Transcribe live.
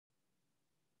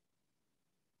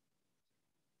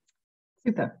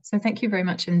Super. So thank you very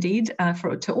much indeed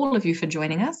to all of you for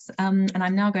joining us. And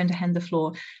I'm now going to hand the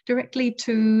floor directly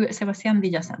to Sebastián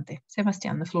Villasante.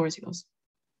 Sebastián, the floor is yours.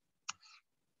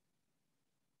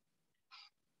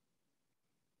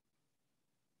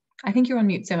 I think you're on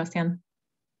mute, Sebastián.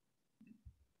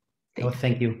 Oh,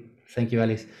 thank you. Thank you,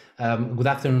 Alice. Good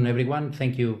afternoon, everyone.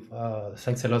 Thank you.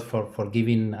 Thanks a lot for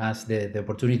giving us the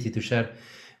opportunity to share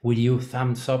with you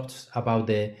thumbs ups about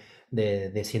the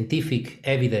scientific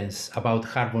evidence about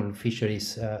harmful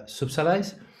fisheries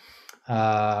subsidies.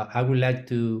 I would like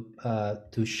to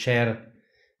share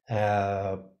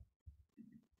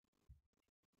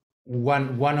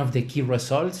one of the key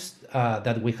results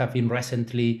that we have been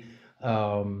recently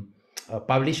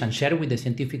published and shared with the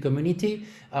scientific community.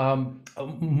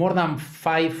 More than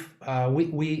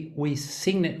we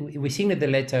signed the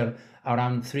letter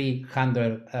around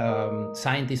 300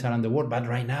 scientists around the world, but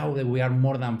right now we are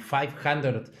more than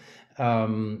 500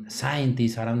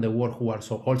 scientists around the world who are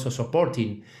also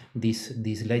supporting this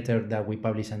letter that we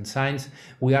publish in Science.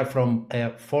 We are from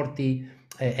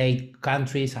 48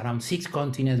 countries, around 6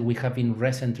 continents. We have been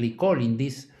recently calling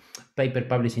this paper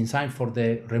published in Science for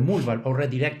the removal or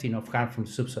redirecting of harmful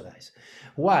subsidies.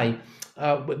 Why?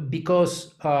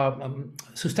 Because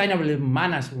sustainably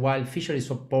managed wild fisheries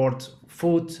support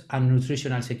food and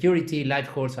nutritional security,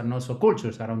 livelihoods, and also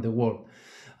cultures around the world.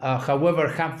 However,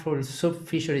 harmful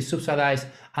fisheries subsidies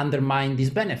undermine this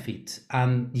benefit,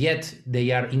 and yet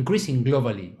they are increasing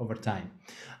globally over time.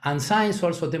 And science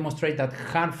also demonstrates that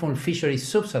harmful fisheries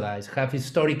subsidies have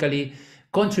historically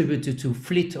contributed to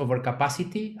fleet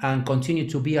overcapacity and continue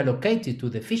to be allocated to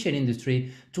the fishing industry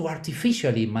to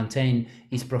artificially maintain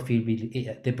its the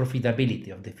profitability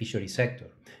of the fishery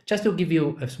sector. Just to give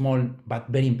you a small but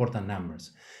very important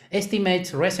numbers.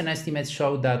 Recent estimates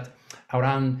show that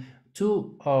around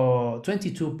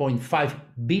 $22.5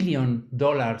 billion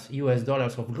US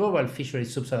dollars of global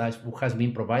fisheries subsidies has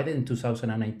been provided in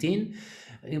 2019,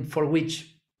 for which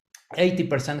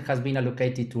 80% has been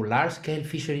allocated to large-scale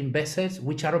fishing vessels,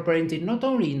 which are operating not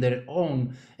only in their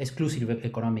own exclusive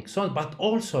economic zone, but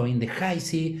also in the high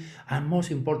sea, and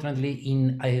most importantly,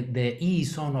 in the EEZ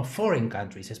zone of foreign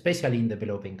countries, especially in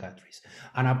developing countries.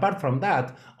 And apart from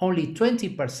that, only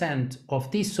 20% of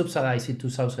these subsidies in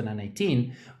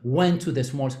 2018 went to the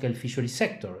small-scale fishery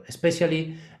sector,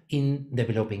 especially in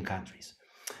developing countries.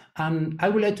 And I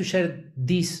would like to share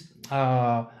this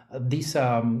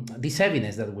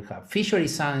evidence that we have. Fishery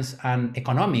science and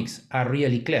economics are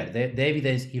really clear. The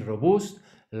evidence is robust,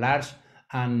 large,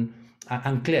 and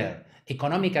clear.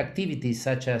 Economic activities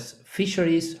such as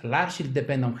fisheries largely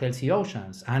depend on healthy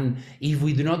oceans. And if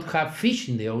we do not have fish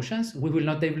in the oceans, we will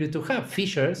not be able to have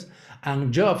fishers,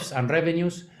 and jobs and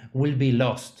revenues will be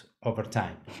lost over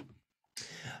time.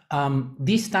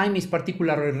 This time is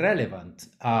particularly relevant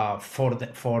for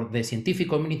the scientific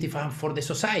community and for the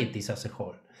societies as a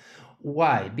whole.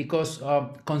 Why? Because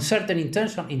concerted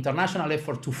international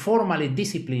effort to formally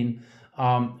discipline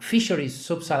fisheries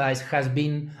subsidies has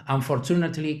been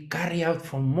unfortunately carried out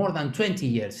for more than 20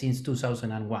 years, since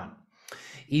 2001.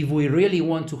 If we really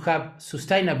want to have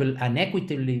sustainable and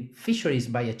equitable fisheries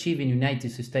by achieving United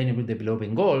Sustainable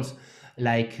Development Goals,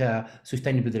 like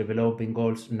Sustainable Development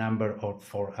Goals number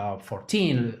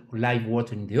 14, live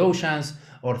water in the oceans,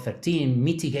 or 13,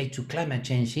 mitigate to climate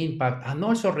change impact, and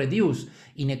also reduce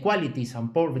inequalities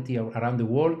and poverty around the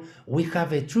world, we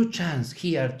have a true chance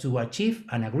here to achieve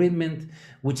an agreement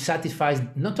which satisfies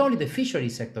not only the fishery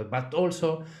sector, but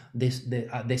also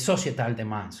the societal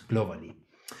demands globally.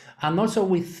 And also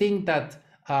we think that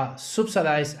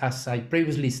subsidies, as I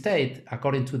previously stated,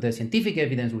 according to the scientific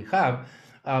evidence we have,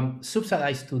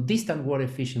 subsidies to distant water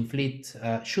fishing fleet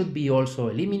should be also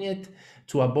eliminated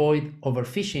to avoid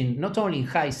overfishing, not only in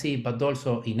high sea, but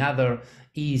also in other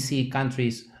EEZ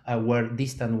countries where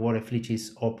distant water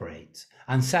fleets operate.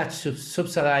 And such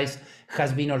subsidies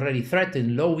has been already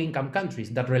threatened low-income countries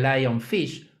that rely on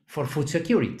fish for food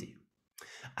security.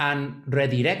 And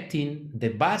redirecting the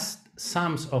vast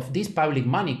sums of this public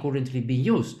money currently being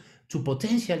used to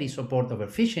potentially support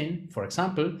overfishing, for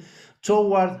example,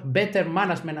 toward better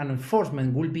management and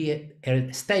enforcement will be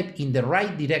a step in the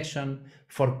right direction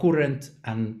for current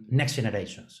and next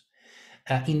generations.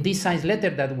 In this science letter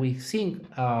that we think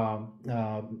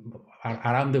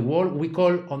around the world, we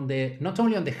call on not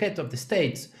only on the head of the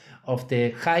states of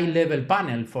the high-level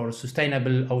panel for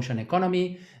sustainable ocean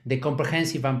economy, the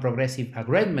comprehensive and progressive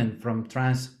agreement from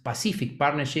Trans-Pacific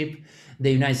Partnership,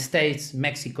 the United States,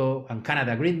 Mexico, and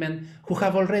Canada agreement, who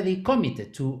have already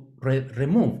committed to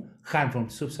remove harmful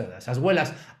subsidies, as well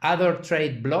as other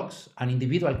trade blocs and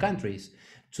individual countries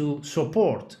to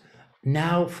support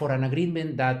now for an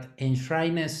agreement that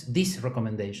enshrines these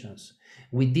recommendations.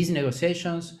 With these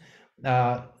negotiations,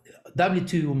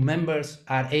 WTO members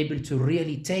are able to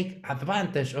really take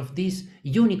advantage of this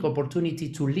unique opportunity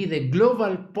to lead a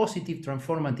global positive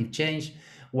transformative change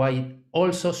while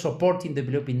also supporting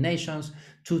developing nations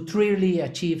to truly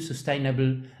achieve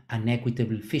sustainable and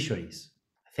equitable fisheries.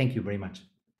 Thank you very much.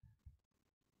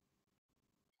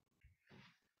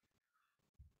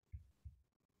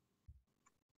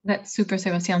 That's super,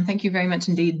 Sebastian. Thank you very much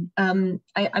indeed. I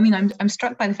mean, I'm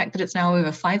struck by the fact that it's now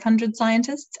over 500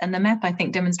 scientists, and the map, I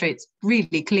think, demonstrates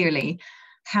really clearly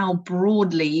how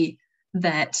broadly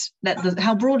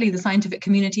how broadly the scientific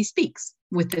community speaks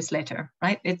with this letter,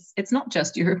 right? It's not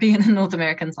just European and North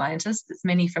American scientists. It's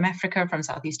many from Africa, from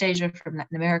Southeast Asia, from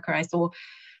Latin America. I saw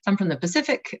some from the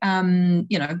Pacific,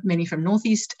 many from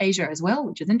Northeast Asia as well,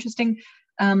 which is interesting.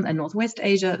 And Northwest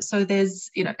Asia. So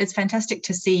there's, it's fantastic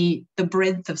to see the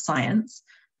breadth of science.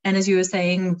 And as you were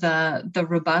saying, the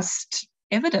robust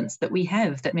evidence that we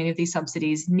have that many of these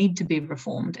subsidies need to be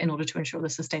reformed in order to ensure the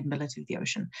sustainability of the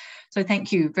ocean. So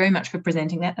thank you very much for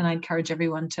presenting that. And I encourage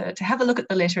everyone to have a look at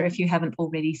the letter if you haven't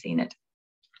already seen it.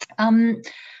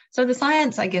 So the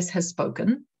science, I guess, has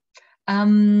spoken.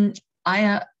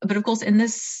 But of course, in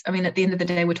this, I mean, at the end of the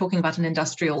day, we're talking about an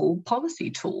industrial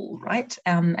policy tool, right?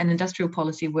 And industrial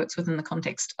policy works within the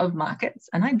context of markets.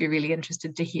 And I'd be really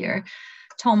interested to hear,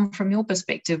 Tom, from your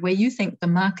perspective, where you think the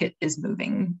market is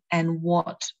moving and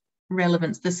what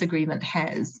relevance this agreement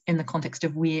has in the context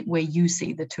of where you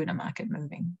see the tuna market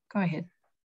moving. Go ahead.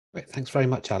 Great. Thanks very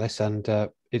much, Alice. And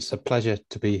it's a pleasure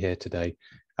to be here today.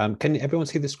 Can everyone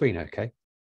see the screen okay?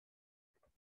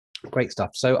 Great stuff.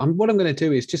 So what I'm going to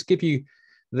do is just give you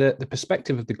the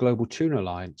perspective of the Global Tuna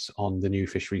Alliance on the new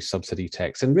fisheries subsidy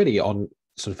text and really on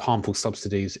sort of harmful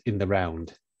subsidies in the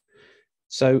round.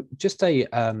 So just a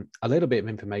little bit of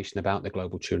information about the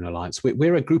Global Tuna Alliance.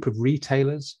 We're a group of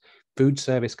retailers, food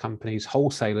service companies,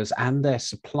 wholesalers, and their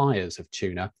suppliers of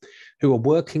tuna who are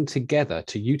working together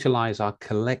to utilize our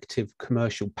collective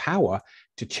commercial power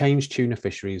to change tuna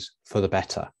fisheries for the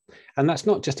better. And that's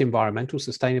not just environmental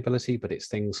sustainability, but it's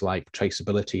things like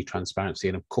traceability, transparency,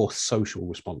 and of course, social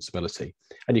responsibility.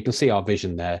 And you can see our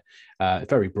vision there,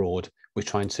 very broad. We're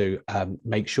trying to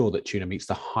make sure that tuna meets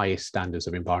the highest standards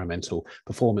of environmental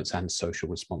performance and social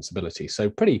responsibility. So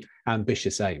pretty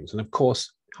ambitious aims. And of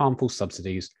course, harmful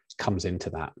subsidies comes into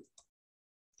that.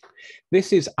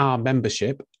 This is our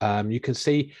membership. You can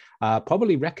see,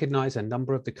 probably recognize a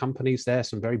number of the companies there,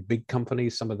 some very big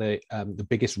companies, some of the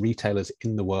biggest retailers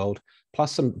in the world,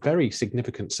 plus some very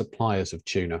significant suppliers of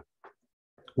tuna.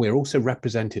 We're also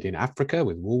represented in Africa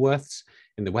with Woolworths,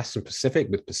 in the Western Pacific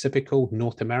with Pacifical,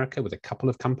 North America with a couple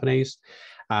of companies.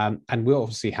 And we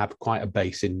obviously have quite a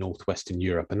base in Northwestern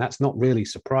Europe, and that's not really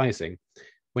surprising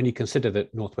when you consider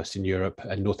that Northwestern Europe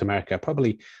and North America are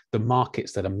probably the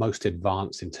markets that are most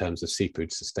advanced in terms of seafood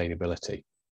sustainability.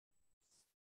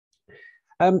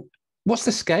 What's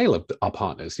the scale of our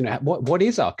partners? What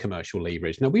is our commercial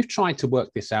leverage? Now, we've tried to work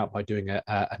this out by doing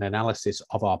an analysis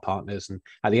of our partners. And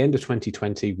at the end of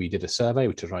 2020, we did a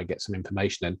survey to try and get some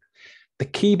information. And the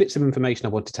key bits of information I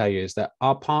want to tell you is that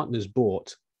our partners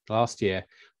bought last year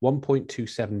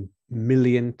 1.27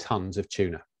 million tons of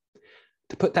tuna.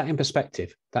 To put that in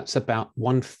perspective, that's about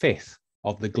 1/5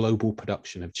 of the global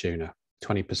production of tuna,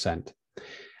 20%.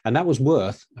 And that was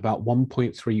worth about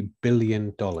 $1.3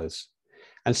 billion.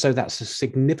 And so that's a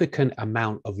significant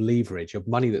amount of leverage, of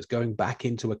money that's going back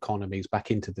into economies,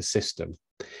 back into the system.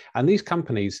 And these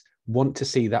companies want to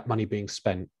see that money being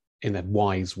spent in a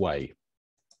wise way.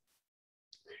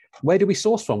 Where do we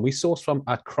source from? We source from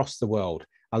across the world.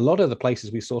 A lot of the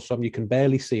places we source from, you can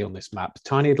barely see on this map,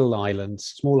 tiny little islands,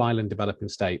 small island developing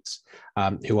states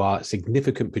who are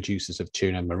significant producers of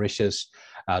tuna, Mauritius,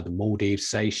 the Maldives,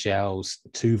 Seychelles,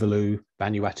 Tuvalu,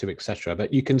 Vanuatu, etc.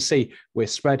 But you can see we're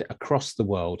spread across the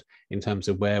world in terms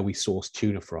of where we source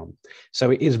tuna from.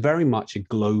 So it is very much a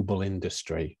global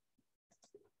industry.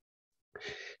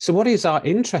 So what is our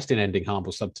interest in ending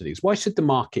harmful subsidies? Why should the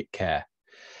market care?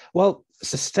 Well,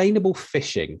 sustainable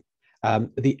fishing,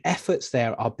 the efforts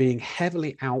there are being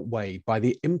heavily outweighed by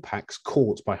the impacts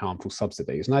caused by harmful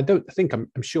subsidies. And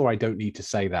I'm sure I don't need to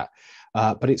say that,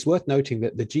 but it's worth noting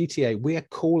that the GTA, we are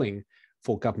calling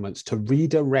for governments to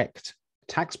redirect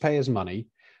taxpayers' money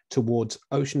towards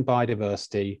ocean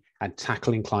biodiversity and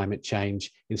tackling climate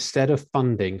change instead of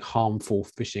funding harmful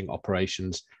fishing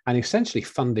operations and essentially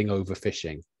funding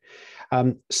overfishing.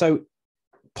 So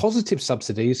positive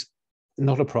subsidies,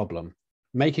 not a problem.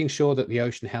 Making sure that the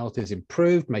ocean health is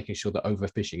improved, making sure that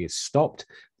overfishing is stopped,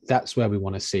 that's where we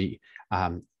want to see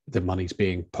the money's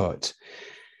being put.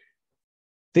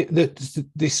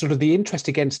 the sort of the interest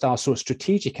against our sort of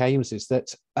strategic aims is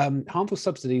that harmful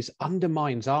subsidies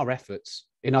undermines our efforts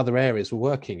in other areas we're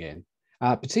working in,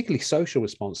 particularly social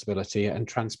responsibility and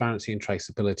transparency and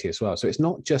traceability as well. So it's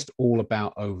not just all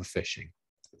about overfishing.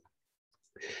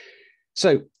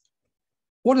 So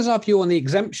what is our view on the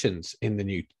exemptions in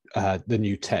the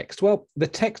new text? Well, the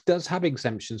text does have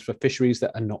exemptions for fisheries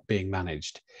that are not being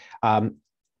managed.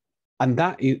 And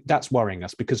that's worrying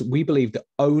us, because we believe that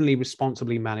only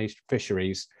responsibly managed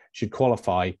fisheries should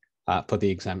qualify for the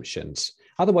exemptions.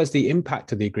 Otherwise, the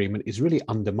impact of the agreement is really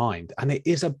undermined. And there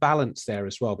is a balance there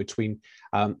as well between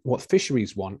what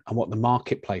fisheries want and what the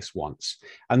marketplace wants.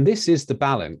 And this is the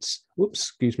balance. Whoops,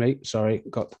 excuse me. Sorry,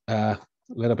 got a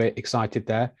little bit excited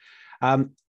there.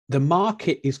 The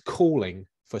market is calling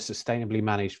for sustainably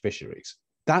managed fisheries.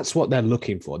 That's what they're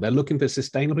looking for. They're looking for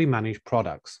sustainably managed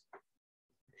products.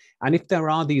 And if there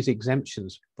are these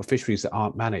exemptions for fisheries that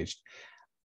aren't managed,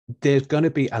 there's going to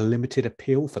be a limited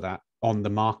appeal for that on the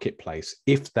marketplace,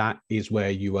 if that is where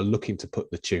you are looking to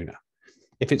put the tuna.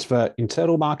 If it's for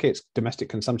internal markets, domestic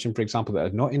consumption, for example, that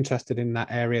are not interested in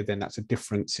that area, then that's a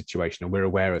different situation, and we're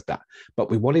aware of that.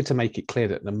 But we wanted to make it clear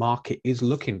that the market is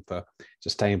looking for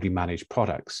sustainably managed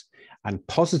products, and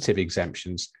positive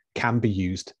exemptions can be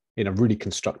used in a really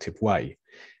constructive way.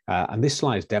 And this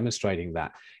slide is demonstrating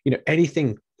that,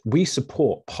 anything. We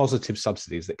support positive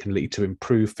subsidies that can lead to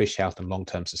improved fish health and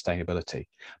long-term sustainability.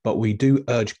 But we do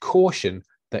urge caution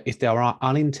that if there are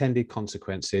unintended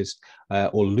consequences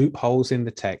or loopholes in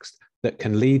the text that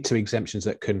can lead to exemptions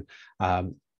that can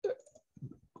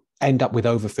end up with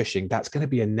overfishing, that's going to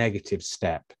be a negative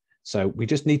step. So we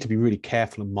just need to be really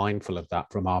careful and mindful of that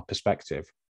from our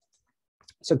perspective.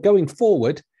 So going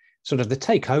forward, sort of the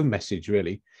take-home message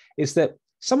really is that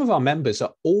some of our members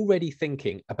are already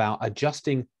thinking about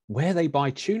adjusting where they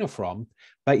buy tuna from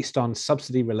based on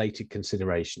subsidy-related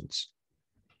considerations.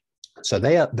 So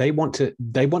they want to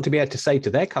be able to say to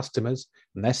their customers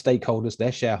and their stakeholders,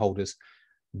 their shareholders,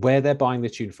 where they're buying the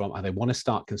tuna from, and they want to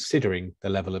start considering the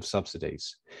level of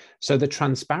subsidies. So the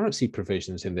transparency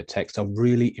provisions in the text are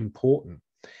really important,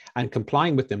 and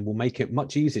complying with them will make it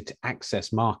much easier to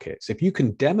access markets. If you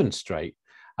can demonstrate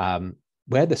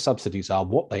where the subsidies are,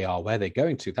 what they are, where they're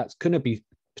going to, that's going to be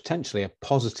potentially a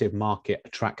positive market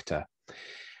attractor.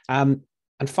 And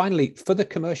finally, for the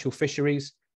commercial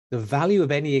fisheries, the value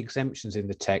of any exemptions in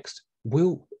the text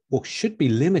should be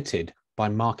limited by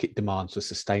market demands for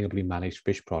sustainably managed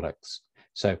fish products.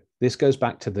 So this goes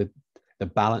back to the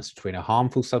balance between a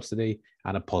harmful subsidy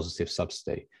and a positive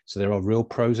subsidy. So there are real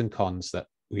pros and cons that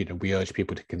we urge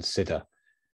people to consider.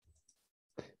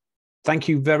 Thank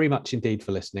you very much indeed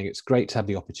for listening. It's great to have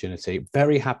the opportunity.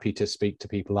 Very happy to speak to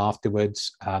people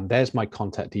afterwards. There's my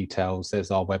contact details. There's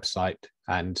our website,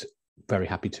 and very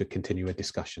happy to continue a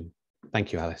discussion.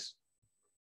 Thank you, Alice.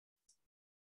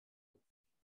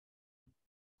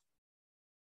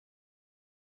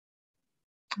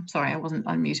 I'm sorry, I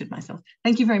unmuted myself.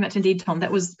 Thank you very much indeed, Tom.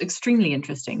 That was extremely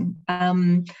interesting.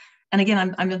 And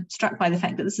again, I'm struck by the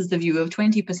fact that this is the view of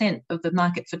 20% of the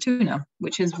market for tuna,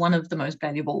 which is one of the most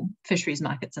valuable fisheries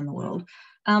markets in the world.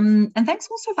 And thanks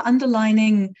also for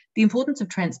underlining the importance of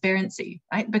transparency,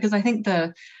 right? Because I think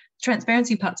the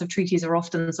transparency parts of treaties are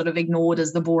often sort of ignored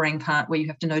as the boring part where you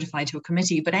have to notify to a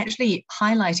committee, but actually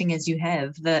highlighting, as you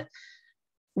have, that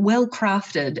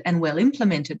well-crafted and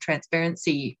well-implemented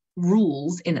transparency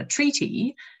rules in a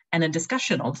treaty and a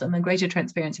discussion of them and greater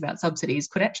transparency about subsidies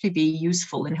could actually be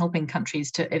useful in helping countries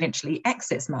to eventually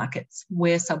access markets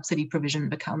where subsidy provision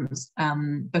becomes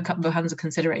a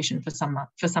consideration for some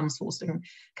sourcing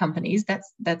companies.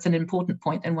 That's an important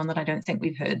point, and one that I don't think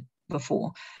we've heard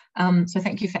before. So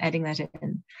thank you for adding that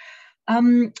in.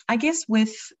 I guess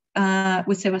with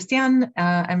Sebastian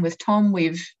and with Tom,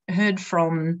 we've heard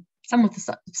from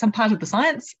some part of the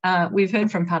science. We've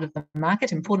heard from part of the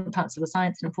market, important parts of the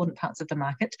science and important parts of the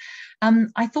market.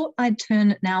 I thought I'd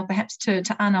turn now perhaps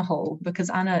to Anna Hall, because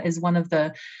Anna is one of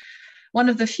the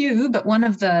few, but one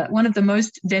of the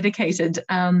most dedicated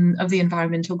of the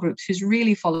environmental groups who's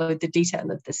really followed the detail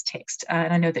of this text.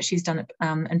 And I know that she's done it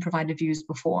and provided views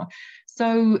before.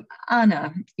 So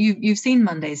Anna, you've seen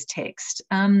Monday's text.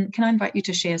 Can I invite you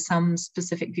to share some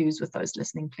specific views with those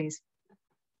listening, please?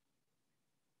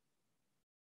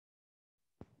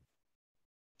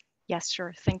 Yes,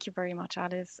 sure. Thank you very much,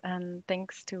 Alice. And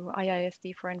thanks to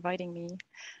IISD for inviting me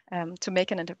to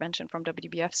make an intervention from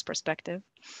WWF's perspective.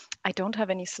 I don't have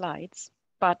any slides,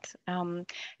 but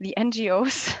the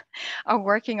NGOs are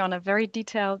working on a very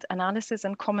detailed analysis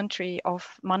and commentary of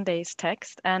Monday's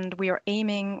text, and we're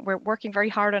working very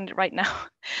hard on it right now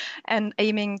and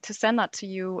aiming to send that to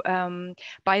you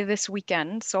by this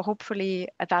weekend. So hopefully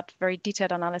that very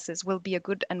detailed analysis will be a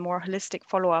good and more holistic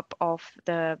follow-up of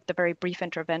the very brief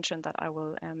intervention that I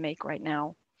will make right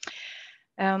now.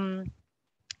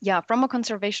 Yeah, from a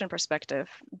conservation perspective,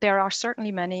 there are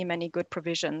certainly many good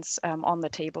provisions on the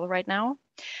table right now.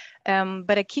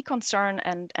 But a key concern,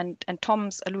 and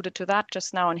Tom's alluded to that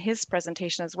just now in his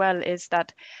presentation as well, is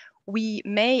that we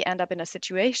may end up in a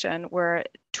situation where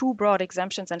too broad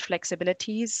exemptions and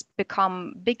flexibilities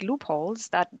become big loopholes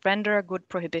that render good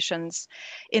prohibitions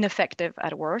ineffective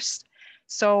at worst.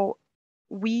 So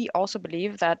we also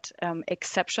believe that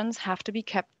exceptions have to be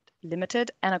kept limited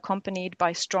and accompanied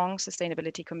by strong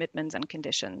sustainability commitments and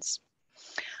conditions.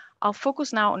 I'll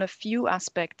focus now on a few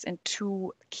aspects in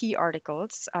two key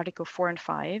articles, Article 4 and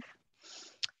 5,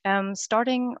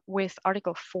 starting with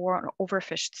Article 4 on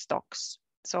overfished stocks.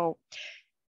 So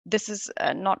this is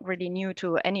not really new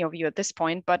to any of you at this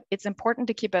point, but it's important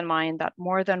to keep in mind that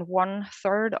more than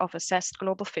 1/3 of assessed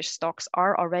global fish stocks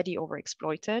are already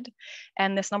overexploited,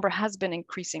 and this number has been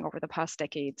increasing over the past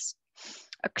decades.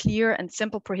 A clear and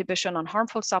simple prohibition on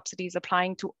harmful subsidies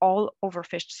applying to all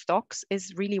overfished stocks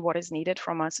is really what is needed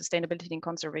from a sustainability and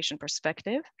conservation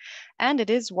perspective, and it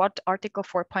is what Article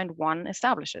 4.1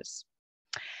 establishes.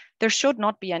 There should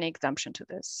not be any exemption to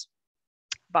this,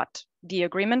 but the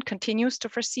agreement continues to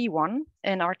foresee one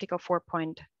in Article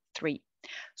 4.3.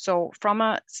 So from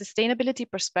a sustainability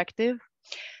perspective,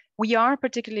 we are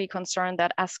particularly concerned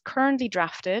that as currently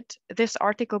drafted, this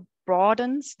article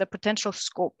broadens the potential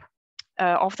scope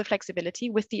of the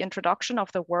flexibility with the introduction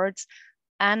of the words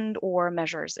and/or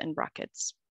measures in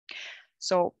brackets.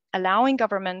 So allowing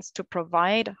governments to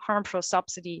provide harmful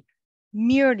subsidy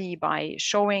merely by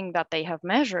showing that they have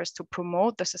measures to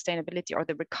promote the sustainability or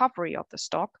the recovery of the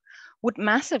stock would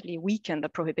massively weaken the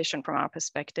prohibition from our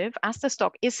perspective, as the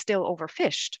stock is still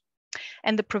overfished.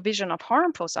 And the provision of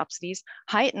harmful subsidies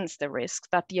heightens the risk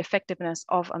that the effectiveness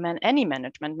of any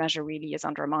management measure really is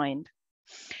undermined.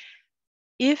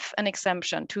 If an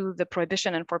exemption to the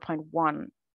prohibition in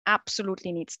 4.1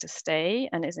 absolutely needs to stay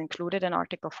and is included in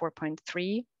Article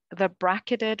 4.3, the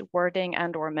bracketed wording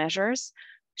and/or measures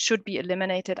should be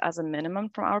eliminated as a minimum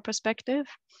from our perspective.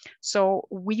 So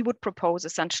we would propose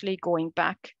essentially going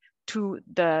back to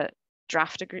the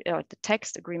the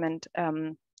text agreement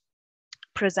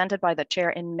presented by the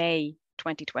chair in May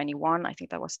 2021. I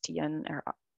think that was TN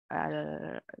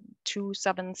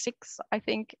 276, I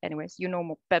think. Anyways, you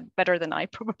know better than I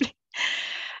probably.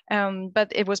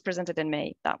 But it was presented in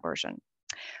May, that version.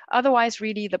 Otherwise,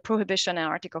 really, the prohibition in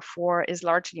Article 4 is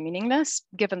largely meaningless,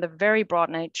 given the very broad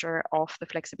nature of the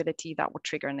flexibility that would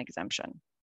trigger an exemption.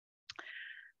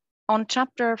 On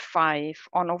Chapter 5,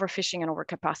 on overfishing and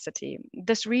overcapacity,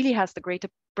 this really has the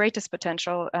greatest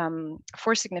potential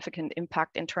for significant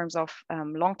impact in terms of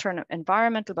long-term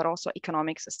environmental, but also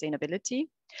economic sustainability.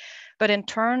 But in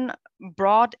turn,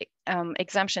 broad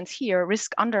exemptions here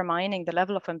risk undermining the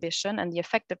level of ambition and the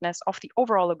effectiveness of the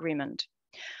overall agreement.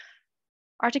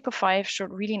 Article 5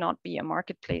 should really not be a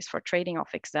marketplace for trading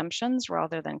off exemptions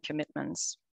rather than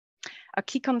commitments. A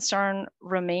key concern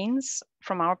remains,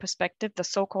 from our perspective, the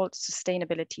so-called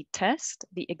sustainability test,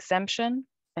 the exemption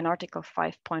in Article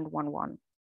 5.11.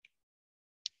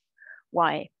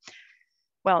 Why?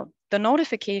 Well, the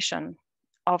notification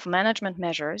of management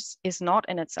measures is not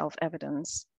in itself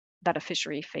evidence that a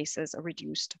fishery faces a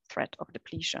reduced threat of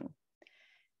depletion.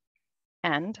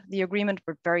 And the agreement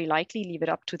would very likely leave it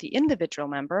up to the individual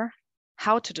member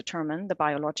how to determine the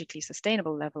biologically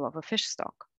sustainable level of a fish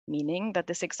stock, meaning that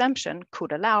this exemption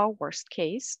could allow, worst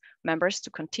case, members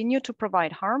to continue to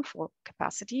provide harmful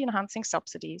capacity enhancing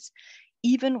subsidies,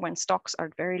 even when stocks are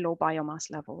at very low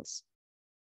biomass levels.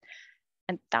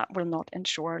 And that will not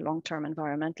ensure long-term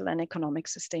environmental and economic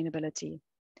sustainability.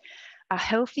 A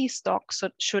healthy stock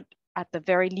should, at the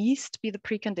very least, be the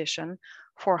precondition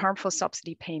for harmful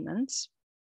subsidy payments,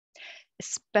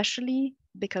 especially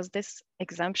because this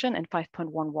exemption in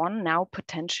 5.11 now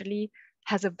potentially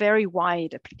has a very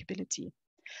wide applicability,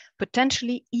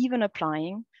 potentially even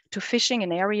applying to fishing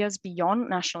in areas beyond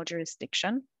national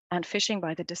jurisdiction and fishing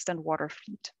by the distant water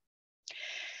fleet.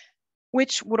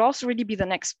 Which would also really be the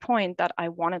next point that I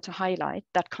wanted to highlight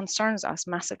that concerns us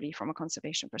massively from a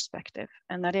conservation perspective,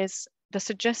 and that is the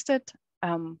suggested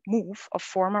move of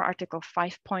former Article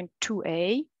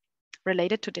 5.2a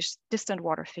related to distant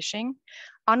water fishing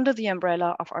under the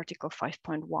umbrella of Article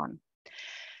 5.1.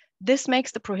 This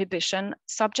makes the prohibition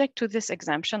subject to this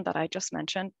exemption that I just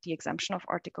mentioned, the exemption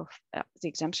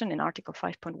in Article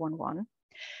 5.11,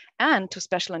 and to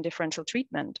special and differential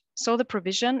treatment. So the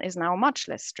provision is now much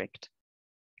less strict.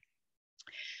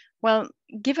 Well,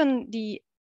 given the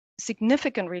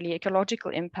significant, really,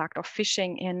 ecological impact of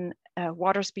fishing in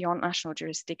waters beyond national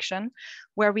jurisdiction,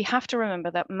 where we have to remember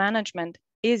that management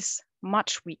is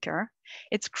much weaker,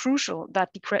 it's crucial that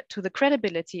to the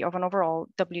credibility of an overall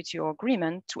WTO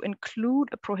agreement to include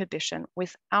a prohibition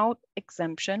without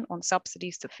exemption on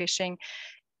subsidies to fishing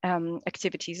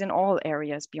activities in all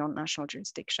areas beyond national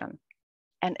jurisdiction,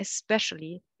 and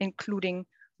especially including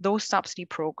those subsidy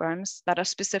programs that are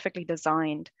specifically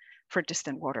designed for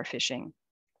distant water fishing.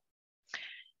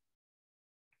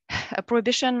 A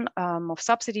prohibition of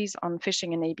subsidies on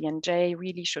fishing in ABNJ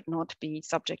really should not be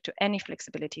subject to any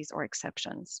flexibilities or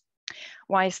exceptions.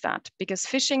 Why is that? Because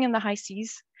fishing in the high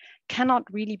seas cannot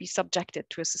really be subjected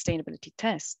to a sustainability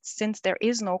test, since there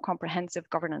is no comprehensive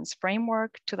governance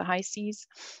framework to the high seas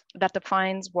that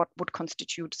defines what would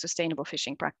constitute sustainable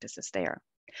fishing practices there.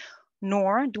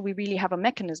 Nor do we really have a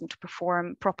mechanism to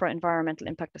perform proper environmental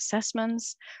impact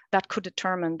assessments that could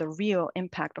determine the real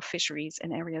impact of fisheries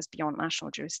in areas beyond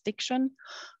national jurisdiction,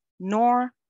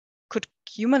 nor could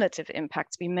cumulative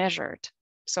impacts be measured,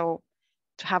 so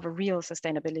to have a real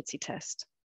sustainability test.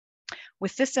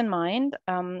 With this in mind,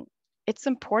 it's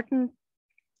important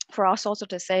for us also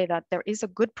to say that there is a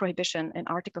good prohibition in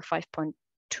Article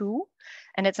 5.2,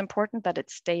 and it's important that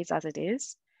it stays as it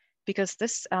is, because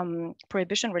this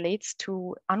prohibition relates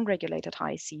to unregulated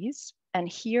high seas. And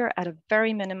here, at a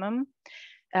very minimum,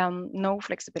 no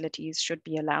flexibilities should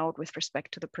be allowed with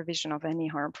respect to the provision of any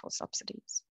harmful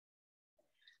subsidies.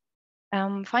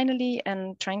 Finally,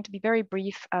 and trying to be very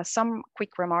brief, some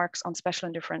quick remarks on special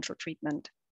and differential treatment.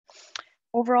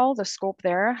 Overall, the scope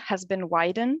there has been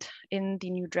widened in the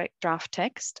new draft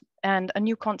text, and a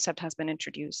new concept has been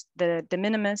introduced, the de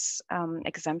minimis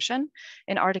exemption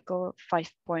in Article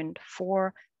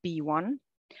 5.4b1.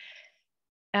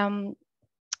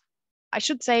 I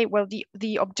should say, well,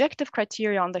 the objective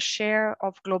criteria on the share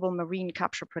of global marine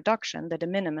capture production, the de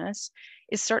minimis,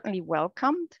 is certainly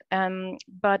welcomed,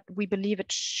 but we believe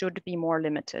it should be more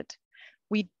limited.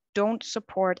 We don't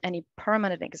support any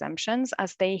permanent exemptions,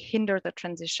 as they hinder the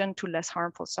transition to less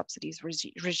harmful subsidies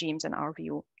regimes in our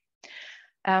view.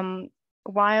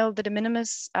 While the de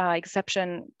minimis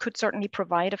exception could certainly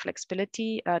provide a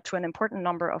flexibility to an important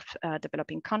number of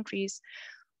developing countries,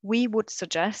 we would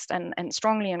suggest and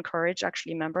strongly encourage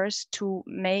actually members to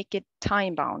make it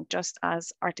time bound, just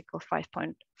as Article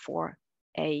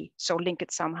 5.4a, so link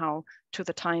it somehow to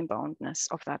the time boundness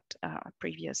of that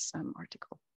previous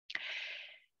article.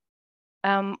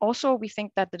 Also, we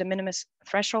think that the de minimis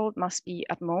threshold must be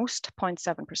at most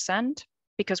 0.7%,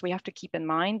 because we have to keep in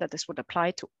mind that this would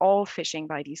apply to all fishing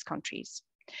by these countries.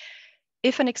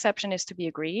 If an exception is to be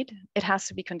agreed, it has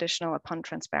to be conditional upon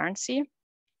transparency,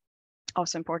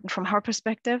 also important from our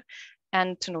perspective,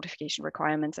 and to notification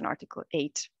requirements in Article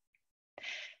 8.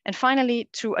 And finally,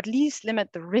 to at least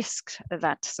limit the risk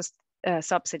that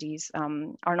subsidies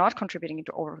are not contributing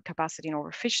to overcapacity and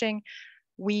overfishing,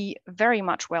 we very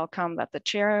much welcome that the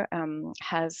chair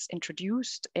has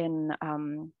introduced in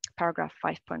paragraph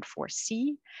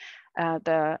 5.4c,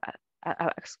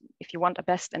 if you want a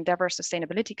best endeavor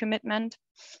sustainability commitment.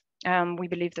 We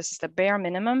believe this is the bare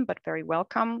minimum, but very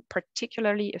welcome,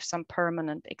 particularly if some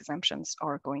permanent exemptions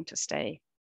are going to stay.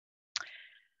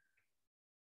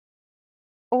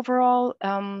 Overall,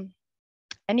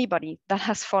 anybody that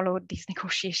has followed these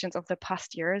negotiations of the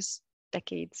past years,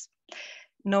 decades,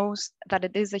 knows that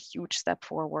it is a huge step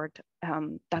forward,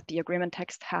 that the agreement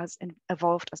text has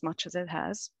evolved as much as it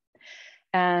has.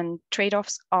 And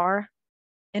trade-offs are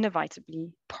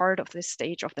inevitably part of this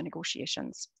stage of the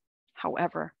negotiations.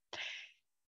 However,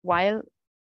 while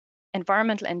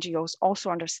environmental NGOs also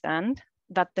understand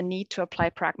that the need to apply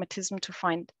pragmatism to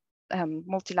find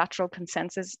multilateral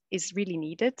consensus is really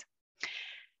needed,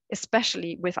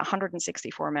 especially with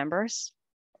 164 members,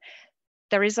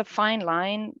 there is a fine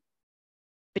line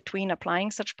between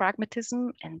applying such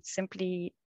pragmatism and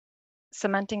simply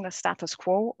cementing the status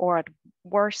quo, or at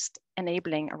worst,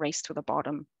 enabling a race to the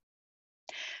bottom.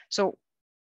 So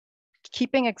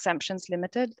keeping exemptions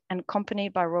limited and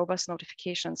accompanied by robust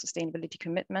notification and sustainability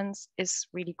commitments is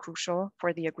really crucial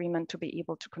for the agreement to be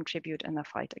able to contribute in the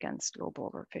fight against global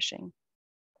overfishing.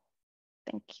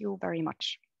 Thank you very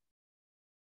much.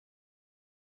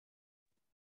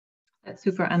 That's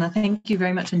super, Anna. Thank you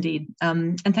very much indeed.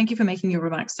 And thank you for making your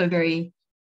remarks so very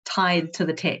tied to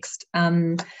the text.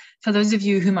 For those of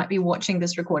you who might be watching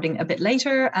this recording a bit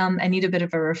later and need a bit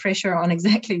of a refresher on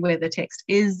exactly where the text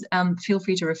is, feel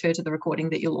free to refer to the recording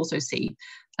that you'll also see,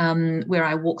 where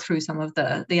I walk through some of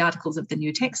the articles of the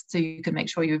new text, so you can make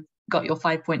sure you've got your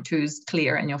 5.2s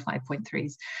clear and your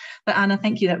 5.3s. But Anna,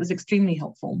 thank you, that was extremely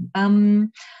helpful.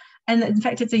 And in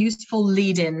fact, it's a useful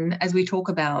lead-in as we talk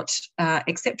about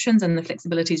exceptions and the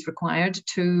flexibilities required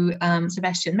to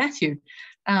Sebastian Matthew,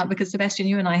 because Sebastian,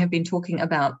 you and I have been talking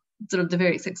about sort of the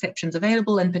various exceptions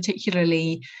available, and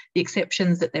particularly the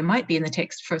exceptions that there might be in the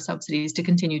text for subsidies to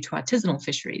continue to artisanal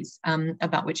fisheries,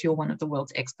 about which you're one of the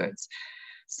world's experts.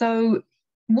 So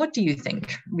what do you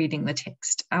think, reading the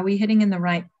text? Are we heading in the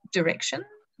right direction?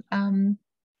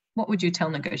 What would you tell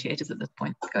negotiators at this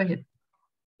point? Go ahead.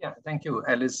 Yeah, thank you,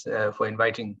 Alice, for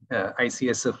inviting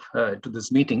ICSF to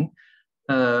this meeting.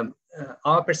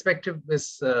 Our perspective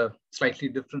is slightly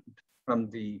different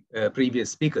from the previous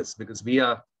speakers, because we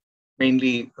are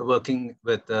mainly working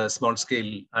with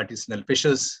small-scale artisanal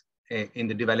fishers in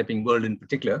the developing world in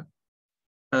particular.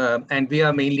 And we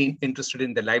are mainly interested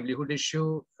in the livelihood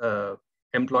issue,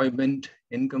 employment,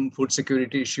 income, food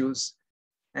security issues,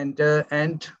 and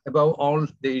above all,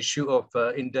 the issue of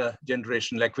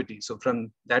intergenerational equity. So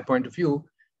from that point of view,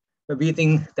 we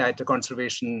think that the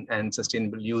conservation and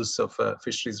sustainable use of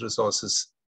fisheries resources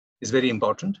is very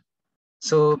important.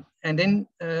 So, and then,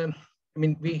 I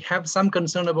mean, we have some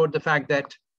concern about the fact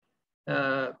that,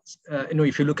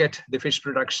 if you look at the fish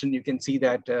production, you can see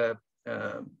that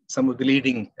some of the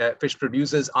leading fish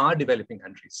producers are developing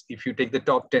countries. If you take the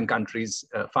top 10 countries,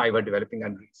 5 are developing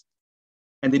countries.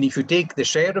 And then if you take the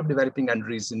share of developing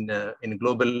countries in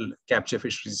global capture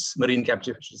fisheries, marine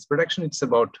capture fisheries production, it's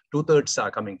about 2/3 are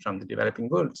coming from the developing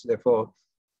world. So therefore,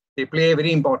 they play a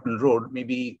very important role,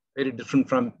 maybe very different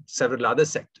from several other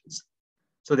sectors.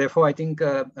 So therefore, I think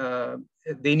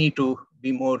they need to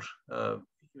be more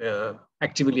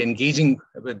actively engaging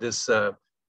with this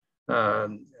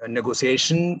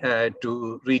negotiation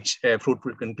to reach a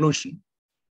fruitful conclusion.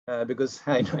 Because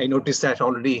I noticed that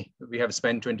already we have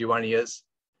spent 21 years.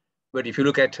 But if you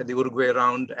look at the Uruguay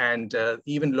round and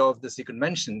even Law of the Sea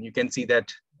Convention, you can see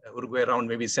that Uruguay round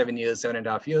maybe 7 years,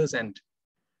 7.5 years, and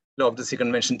Law of the Sea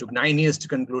Convention took 9 years to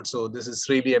conclude. So this is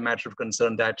really a matter of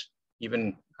concern that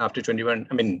even after 21,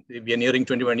 I mean, we are nearing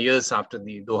 21 years after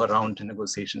the Doha round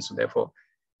negotiations. So therefore,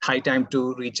 high time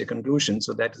to reach a conclusion.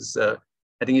 So that is,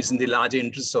 I think it's in the larger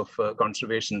interest of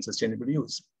conservation and sustainable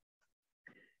use.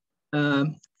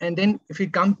 And then if we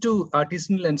come to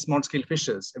artisanal and small scale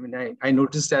fishers, I mean, I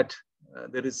noticed that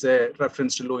there is a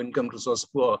reference to low income, resource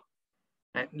poor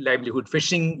and livelihood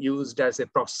fishing used as a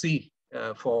proxy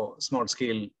for small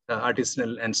scale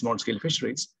artisanal and small scale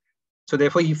fisheries. So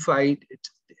therefore, if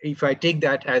I take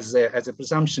that as a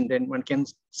presumption, then one can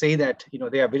say that,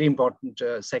 they are a very important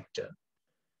sector.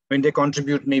 When they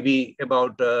contribute maybe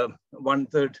about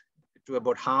 1/3 to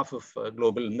about half of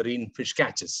global marine fish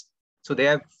catches. So they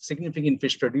are significant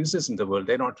fish producers in the world.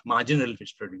 They're not marginal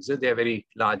fish producers. They're very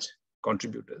large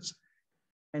contributors.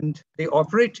 And they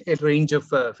operate a range of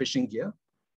fishing gear,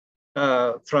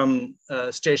 from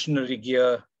stationary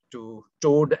gear to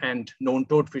towed and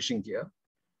non-towed fishing gear.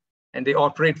 And they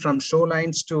operate from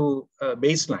shorelines to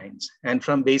baselines, and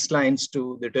from baselines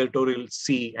to the territorial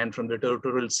sea, and from the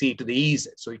territorial sea to the east.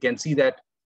 So you can see that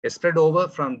they spread over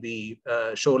from the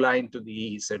shoreline to the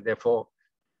east. And therefore,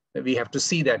 we have to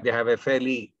see that they have a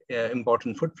fairly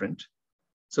important footprint.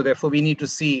 So therefore, we need to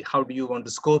see how do you want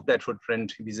to scope that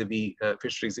footprint vis-a-vis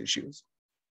fisheries issues.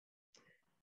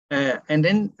 And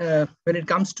then when it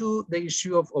comes to the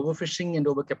issue of overfishing and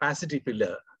overcapacity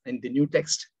pillar in the new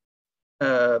text,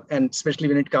 and especially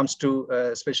when it comes to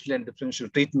special and differential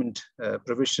treatment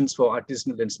provisions for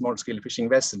artisanal and small-scale fishing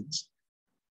vessels.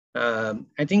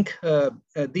 I think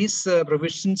these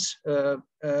provisions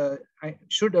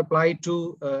should apply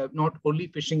to not only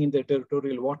fishing in the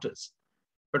territorial waters,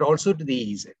 but also to the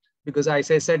EEZ, because as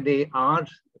I said, they are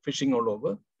fishing all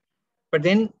over. But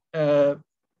then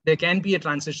there can be a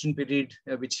transition period,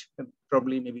 which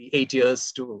probably maybe 8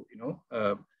 years to,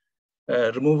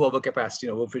 remove overcapacity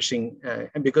and overfishing,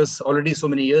 and because already so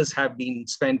many years have been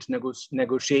spent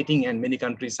negotiating, and many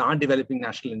countries are developing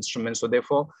national instruments. So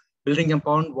therefore, building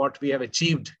upon what we have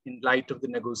achieved in light of the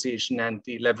negotiation and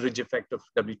the leverage effect of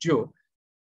WTO,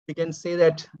 we can say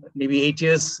that maybe 8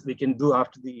 years we can do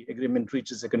after the agreement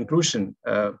reaches a conclusion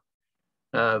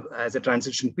as a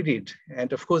transition period.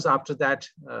 And of course, after that,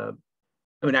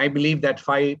 I believe that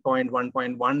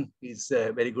 5.1.1 is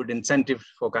a very good incentive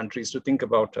for countries to think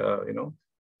about,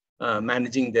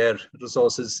 managing their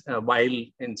resources while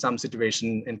in some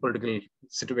situation, in political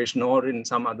situation or in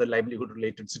some other livelihood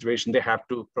related situation, they have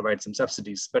to provide some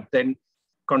subsidies. But then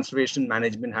conservation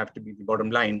management have to be the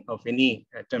bottom line of any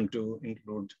attempt to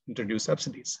introduce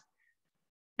subsidies.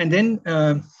 And then,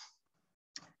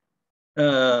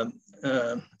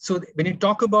 so when you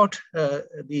talk about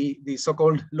the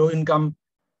so-called low-income,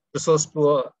 resource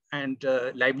poor, and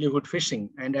livelihood fishing,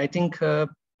 and I think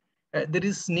there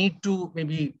is need to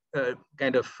maybe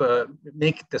kind of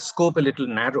make the scope a little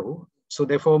narrow. So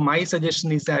therefore, my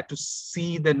suggestion is that to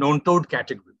see the non-towed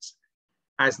categories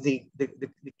as the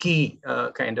key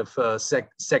kind of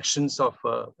sections of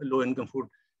low-income food,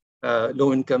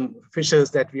 low-income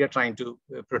fishers that we are trying to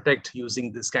protect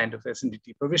using this kind of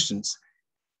SNDT provisions.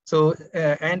 So,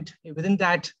 and within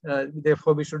that,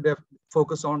 therefore, we should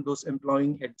focus on those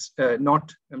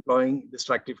not employing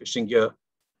destructive fishing gear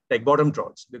like bottom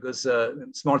trawls, because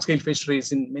small-scale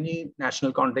fisheries in many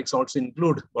national contexts also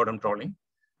include bottom trawling.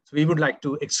 So we would like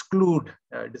to exclude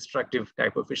destructive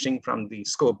type of fishing from the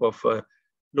scope of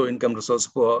low-income, resource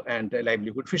poor, and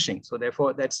livelihood fishing. So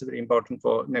therefore, that's very important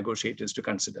for negotiators to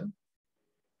consider.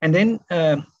 And then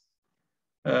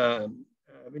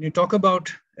when you talk about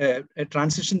a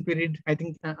transition period, I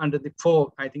think under the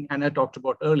 4, I think Anna talked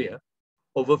about earlier,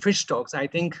 over fish stocks, I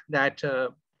think that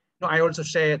I also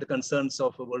share the concerns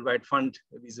of a worldwide fund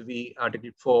vis-a-vis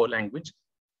Article 4 language.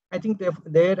 I think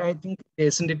I think the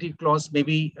SNDT clause,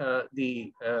 maybe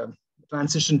the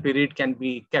transition period can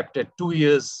be kept at 2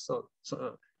 years so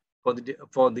for the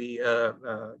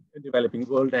developing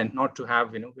world, and not to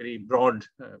have very broad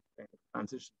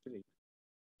transition period.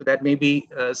 So that may be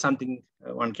something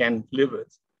one can live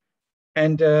with.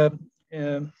 And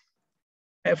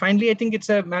finally, I think it's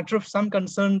a matter of some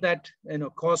concern that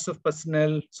costs of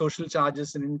personnel, social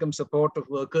charges, and income support of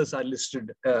workers are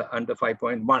listed under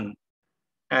 5.1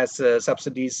 as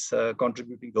subsidies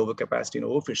contributing to overcapacity and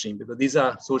overfishing, because these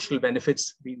are social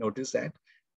benefits. We notice that.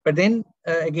 But then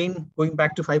again, going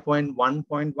back to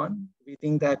 5.1.1, we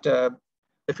think that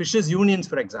the fishers unions,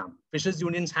 for example, fishers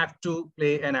unions have to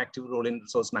play an active role in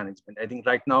resource management. I think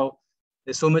right now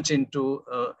there's so much into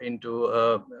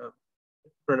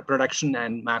production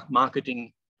and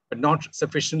marketing, but not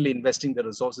sufficiently investing the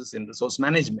resources in resource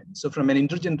management. So from an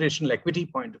intergenerational equity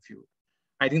point of view,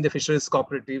 I think the fisheries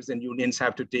cooperatives and unions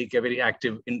have to take a very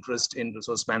active interest in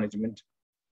resource management.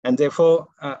 And therefore,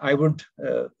 I would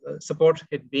support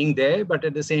it being there, but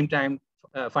at the same time,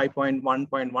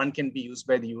 5.1.1 can be used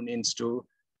by the unions to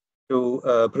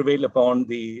prevail upon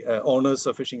the owners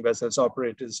of fishing vessels,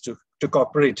 operators to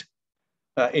cooperate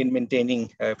in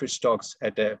maintaining fish stocks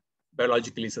at a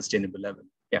biologically sustainable level.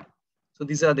 Yeah. So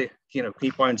these are the key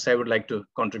points I would like to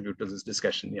contribute to this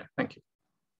discussion. Yeah, thank you.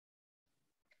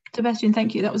 Sebastian,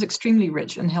 thank you. That was extremely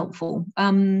rich and helpful.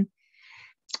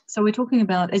 So we're talking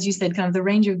about, as you said, kind of the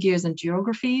range of gears and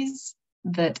geographies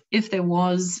that if there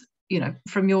was,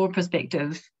 from your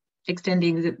perspective,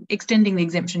 extending the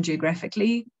exemption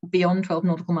geographically beyond 12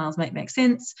 nautical miles might make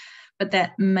sense, but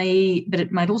it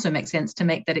might also make sense to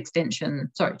make that exemption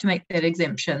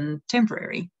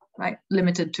temporary, right?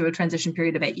 Limited to a transition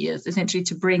period of 8 years, essentially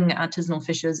to bring artisanal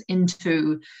fishers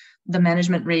into the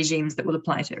management regimes that will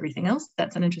apply to everything else.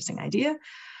 That's an interesting idea.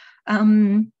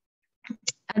 And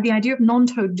the idea of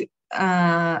non-towed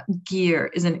gear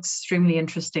is an extremely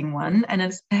interesting one, and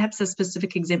it's perhaps a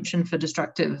specific exemption for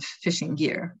destructive fishing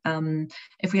gear.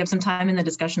 If we have some time in the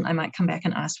discussion, I might come back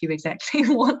and ask you exactly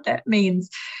what that means,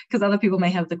 because other people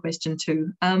may have the question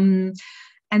too. And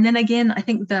then again, I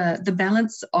think the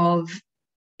balance of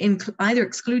either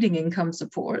excluding income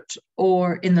support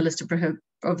or in the list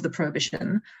of the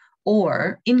prohibition,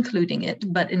 or including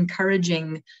it, but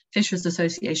encouraging fishers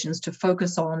associations to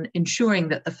focus on ensuring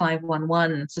that the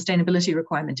 5.1.1 sustainability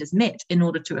requirement is met in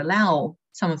order to allow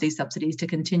some of these subsidies to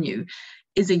continue,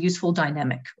 is a useful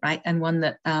dynamic, right? And one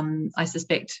that I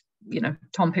suspect,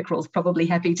 Tom Pickrell's probably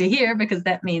happy to hear, because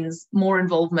that means more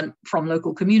involvement from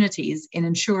local communities in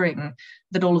ensuring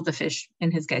that all of the fish, in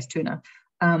his case tuna,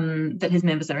 that his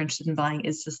members are interested in buying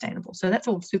is sustainable. So that's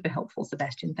all super helpful,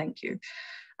 Sebastian, thank you.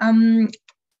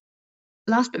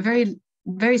 Last but very,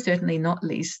 very certainly not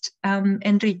least,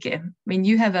 Enrique. I mean,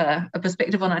 you have a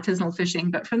perspective on artisanal fishing,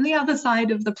 but from the other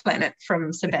side of the planet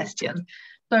from Sebastian.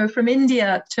 So from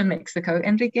India to Mexico,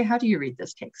 Enrique, how do you read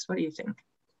this text? What do you think?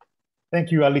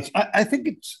 Thank you, Alice. I think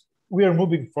we are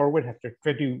moving forward after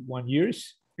 21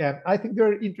 years. And I think there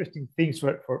are interesting things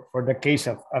for the case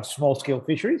of small-scale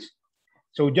fisheries.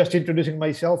 So just introducing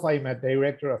myself, I'm a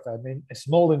director of a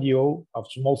small NGO of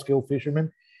small-scale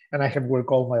fishermen, and I have worked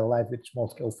all my life with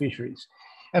small-scale fisheries.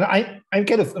 And I'm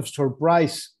kind of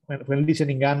surprised when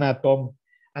listening Anna, Tom,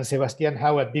 and Sebastian,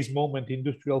 how at this moment,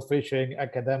 industrial fishing,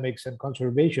 academics, and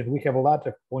conservation, we have a lot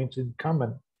of points in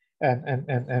common,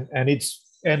 and it's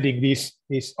ending this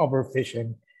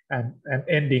overfishing and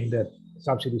ending the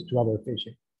subsidies to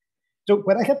overfishing. So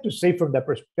what I have to say from the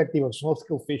perspective of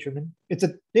small-scale fishermen, it's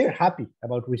that they're happy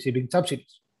about receiving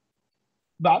subsidies,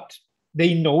 but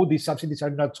they know these subsidies are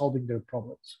not solving their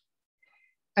problems.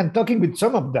 And talking with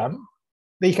some of them,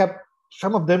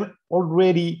 some of them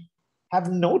already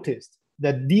have noticed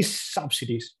that these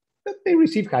subsidies that they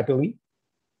receive happily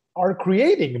are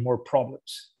creating more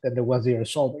problems than the ones they are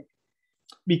solving,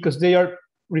 because they are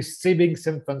receiving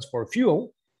some funds for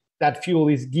fuel. That fuel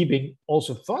is giving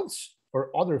also funds for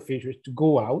other fishers to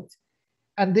go out,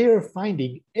 and they are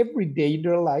finding every day in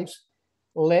their lives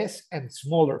less and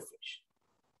smaller fish.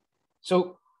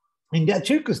 So in that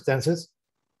circumstances,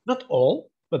 not all,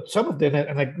 but some of them,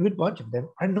 and a good bunch of them,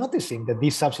 are noticing that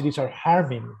these subsidies are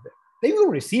harming them. They will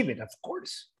receive it, of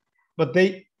course, but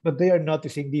they are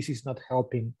noticing this is not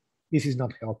helping. This is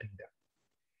not helping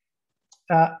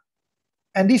them,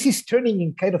 and this is turning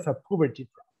in kind of a poverty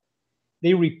trap.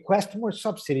 They request more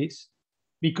subsidies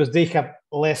because they have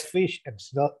less fish and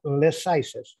less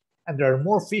sizes, and there are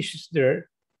more fishes there,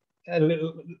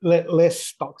 less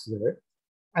stocks there,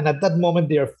 and at that moment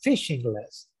they are fishing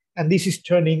less, and this is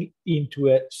turning into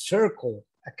a circle,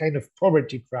 a kind of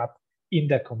poverty trap in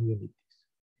the community.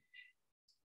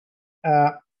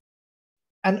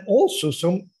 And also,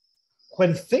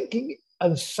 when thinking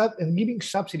and giving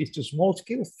subsidies to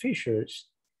small-scale fishers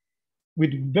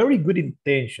with very good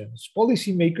intentions,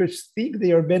 policymakers think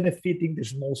they are benefiting the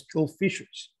small-scale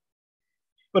fishers.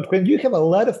 But when you have a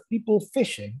lot of people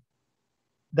fishing,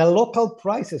 the local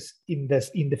prices in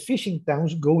the fishing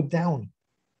towns go down.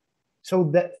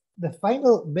 So the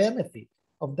final benefit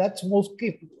of that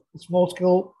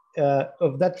small-scale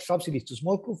of that subsidies to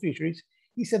small-scale fisheries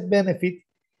is a benefit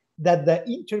that the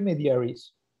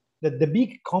intermediaries, that the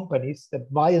big companies that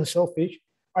buy and sell fish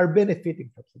are benefiting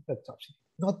from that subsidy,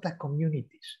 not the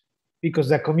communities. Because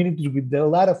the communities with a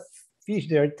lot of fish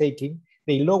they are taking,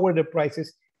 they lower the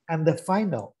prices, and the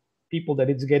final people that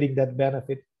it's getting that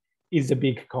benefit is the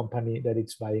big company that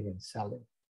it's buying and selling,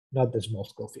 not the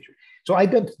small-scale fishery. So I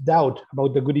don't doubt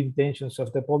about the good intentions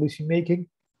of the policy making,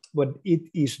 but it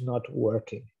is not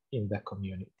working in the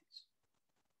communities.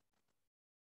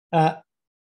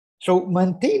 So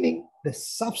maintaining the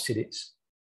subsidies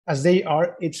as they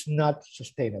are, it's not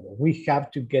sustainable. We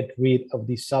have to get rid of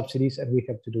these subsidies, and we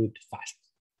have to do it fast.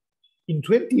 In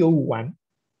 2001,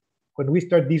 when we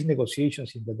start these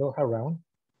negotiations in the Doha round,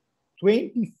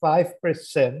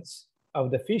 25%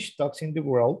 of the fish stocks in the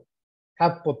world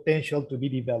have potential to be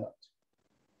developed.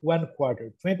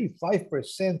 1/4,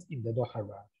 25% in the Doha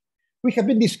round. We have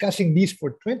been discussing this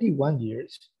for 21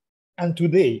 years, and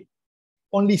today,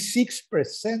 only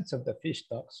 6% of the fish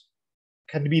stocks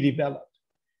can be developed.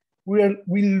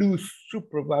 We lose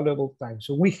super valuable time,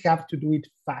 so we have to do it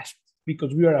fast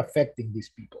because we are affecting these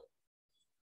people.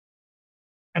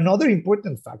 Another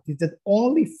important fact is that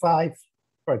only 5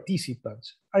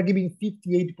 participants are giving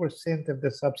 58% of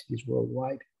the subsidies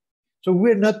worldwide.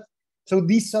 So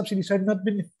these subsidies are not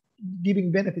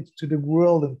giving benefits to the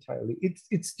world entirely.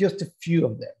 It's just a few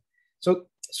of them.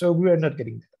 So we are not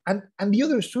getting that. And the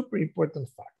other super important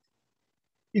fact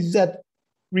is that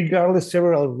regardless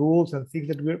several rules and things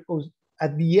that we impose,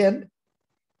 at the end,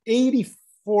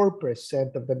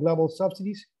 84% of the global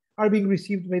subsidies are being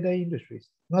received by the industries,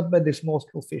 not by the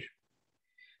small-scale fishermen.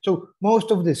 So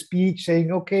most of the speech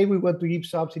saying, okay, we want to give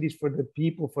subsidies for the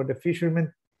people, for the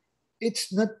fishermen,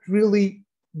 it's not really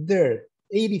there.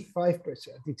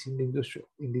 85% it's in the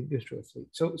industrial fleet.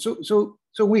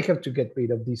 So we have to get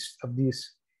rid of these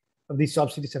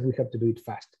subsidies, and we have to do it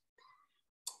fast.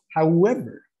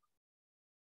 However,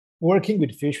 working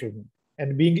with fishermen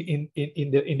and being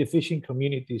in the fishing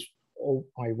communities all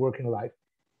my working life,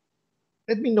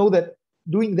 let me know that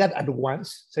doing that at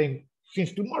once, saying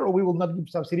since tomorrow we will not give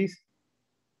subsidies,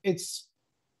 it's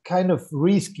kind of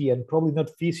risky and probably not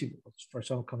feasible for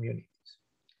some communities.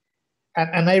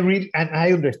 And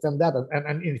I understand that.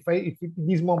 And if in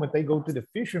this moment I go to the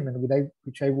fishermen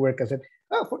which I work, I said,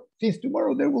 since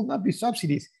tomorrow there will not be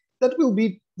subsidies, that will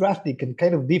be drastic and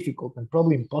kind of difficult and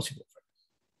probably impossible for them.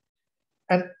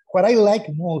 And what I like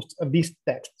most of this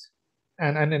text,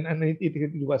 and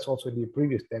it was also in the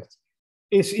previous text,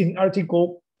 is in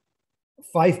Article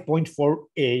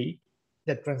 5.4a,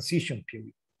 the transition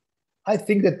period. I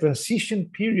think the transition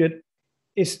period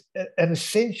is an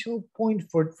essential point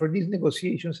for these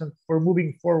negotiations and for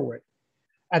moving forward.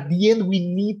 At the end,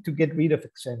 we need to get rid of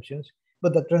exemptions,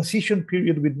 but the transition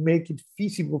period would make it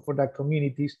feasible for the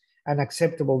communities and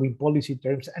acceptable in policy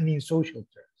terms and in social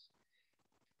terms.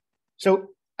 So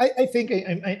I think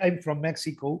I'm from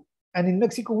Mexico, and in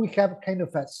Mexico we have kind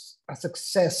of a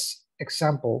success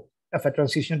example of a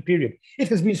transition period. It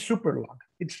has been super long.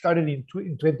 It started in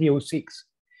 2006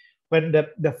 when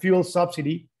the fuel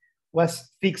subsidy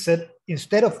was fixed,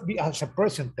 instead of as a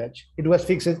percentage, it was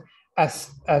fixed as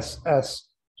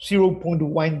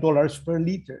 $0.1 per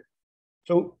liter.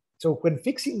 So when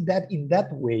fixing that in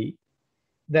that way,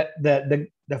 the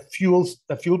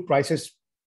fuel prices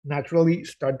naturally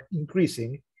start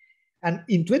increasing. And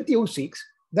in 2006,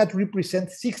 that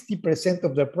represents 60%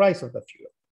 of the price of the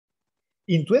fuel.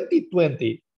 In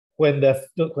 2020, when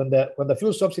the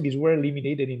fuel subsidies were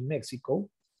eliminated in Mexico,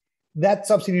 that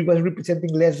subsidy was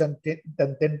representing less than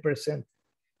 10%.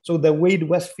 So the way it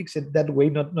was fixed that way,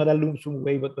 not a lump sum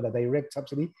way, but a direct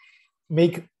subsidy,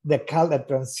 make the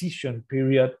transition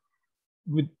period,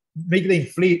 would make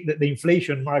the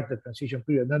inflation mark the transition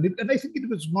period. And I think it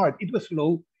was smart. It was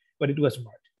slow, but it was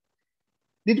smart.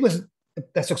 It was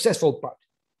the successful part.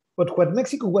 But what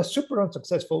Mexico was super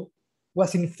unsuccessful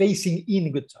was in phasing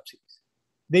in good subsidies.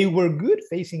 They were good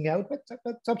phasing out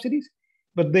subsidies,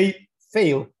 but they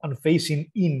failed on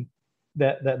phasing in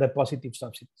the positive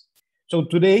subsidies. So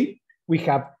today we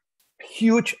have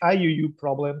huge IUU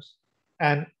problems,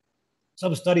 and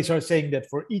some studies are saying that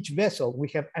for each vessel, we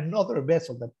have another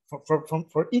vessel, that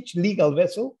for each legal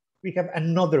vessel, we have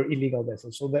another illegal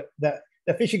vessel. So the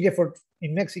fishing effort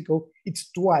in Mexico,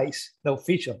 it's twice the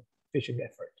official fishing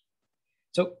effort.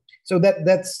 So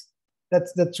that's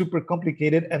super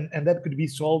complicated, and that could be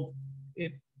solved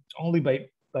only by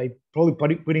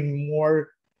probably putting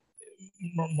more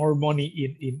money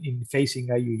in facing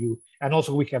IUU. And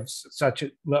also we have such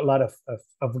a lot of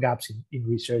gaps in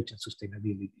research and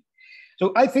sustainability.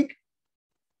 So I think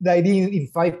the idea in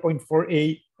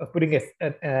 5.4a of putting a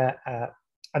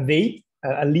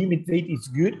limit date is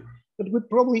good, but we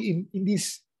probably in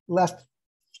these last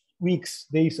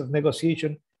days of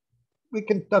negotiation, we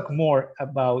can talk more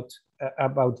about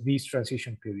these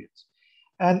transition periods.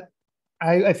 And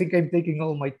I think I'm taking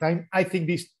all my time. I think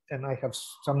this, and I have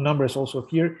some numbers also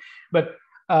here, but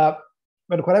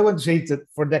what I want to say is that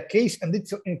for the case, and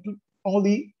it's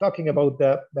only talking about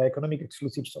the economic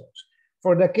exclusive zones,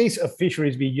 for the case of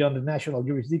fisheries beyond the national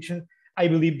jurisdiction, I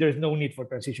believe there's no need for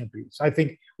transition periods. I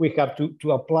think we have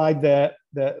to apply the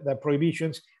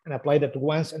prohibitions and apply that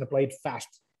once and apply it fast.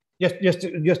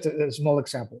 Just a small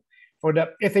example. For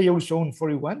the FAO Zone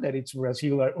 41, that it's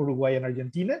Brazil, Uruguay, and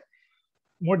Argentina,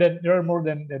 there are more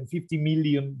than $50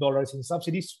 million in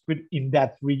subsidies in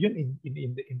that region,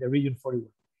 in the region 41.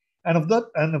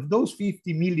 And of those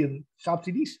 50 million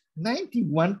subsidies,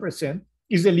 91%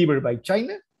 is delivered by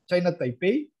China,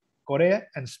 Taipei, Korea,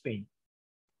 and Spain.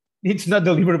 It's not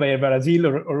delivered by Brazil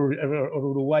or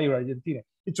Uruguay or Argentina.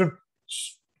 It's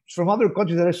from other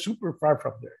countries that are super far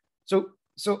from there.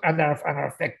 So are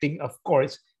affecting, of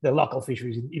course, the local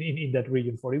fisheries in that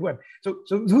region 41. So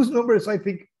those numbers, I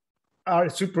think, are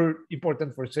super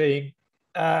important for saying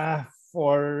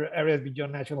for areas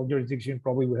beyond national jurisdiction,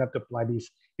 probably we have to apply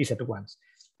this at once.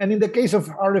 And in the case of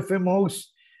RFMOs,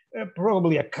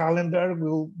 probably a calendar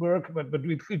will work, but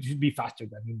it should be faster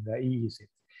than in the EEZ.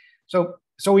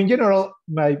 So in general,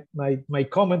 my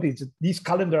comment is that this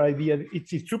calendar idea,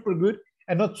 it's super good,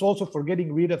 and not also for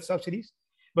getting rid of subsidies,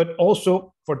 but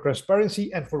also for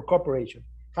transparency and for cooperation.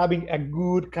 Having a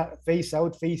good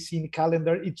phase-out, phase-in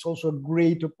calendar, it's also a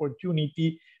great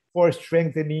opportunity for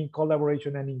strengthening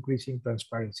collaboration and increasing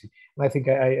transparency. And I think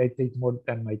I take more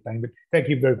than my time, but thank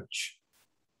you very much.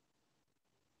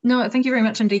 No, thank you very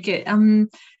much, Enrique. And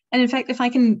in fact, if I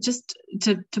can just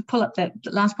to pull up that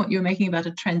last point you were making about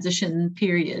a transition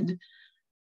period,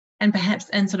 and perhaps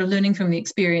sort of learning from the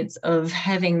experience of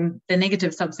having the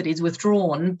negative subsidies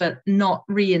withdrawn but not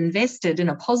reinvested in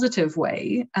a positive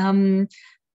way.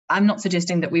 I'm not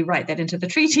suggesting that we write that into the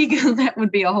treaty, because that would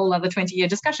be a whole other 20-year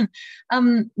discussion.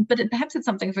 But perhaps it's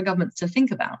something for governments to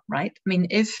think about, right? I mean,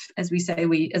 if, as we say,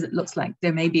 as it looks like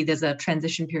there's a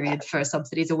transition period for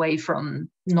subsidies away from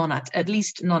at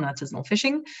least non-artisanal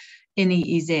fishing in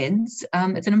EEZs,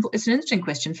 it's an interesting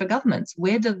question for governments.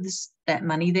 Where does that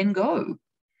money then go?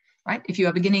 Right? If you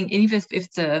are beginning, even if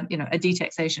it's a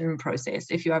detaxation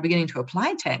process, if you are beginning to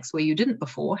apply tax where you didn't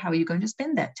before, how are you going to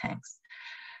spend that tax?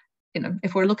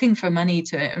 If we're looking for money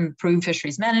to improve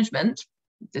fisheries management,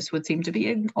 this would seem to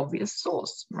be an obvious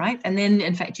source, right? And then,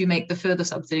 in fact, you make the further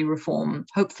subsidy reform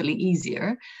hopefully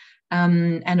easier.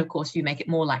 And of course, you make it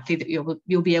more likely that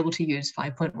you'll be able to use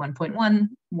 5.1.1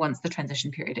 once the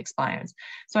transition period expires.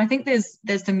 So I think there's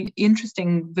some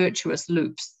interesting virtuous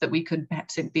loops that we could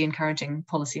perhaps be encouraging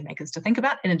policymakers to think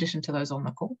about, in addition to those on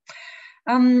the call.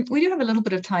 We do have a little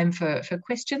bit of time for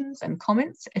questions and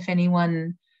comments. If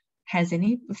anyone has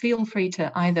any, feel free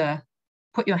to either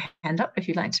put your hand up if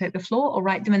you'd like to take the floor, or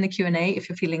write them in the Q&A if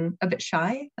you're feeling a bit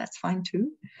shy. That's fine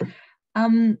too.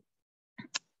 And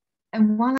while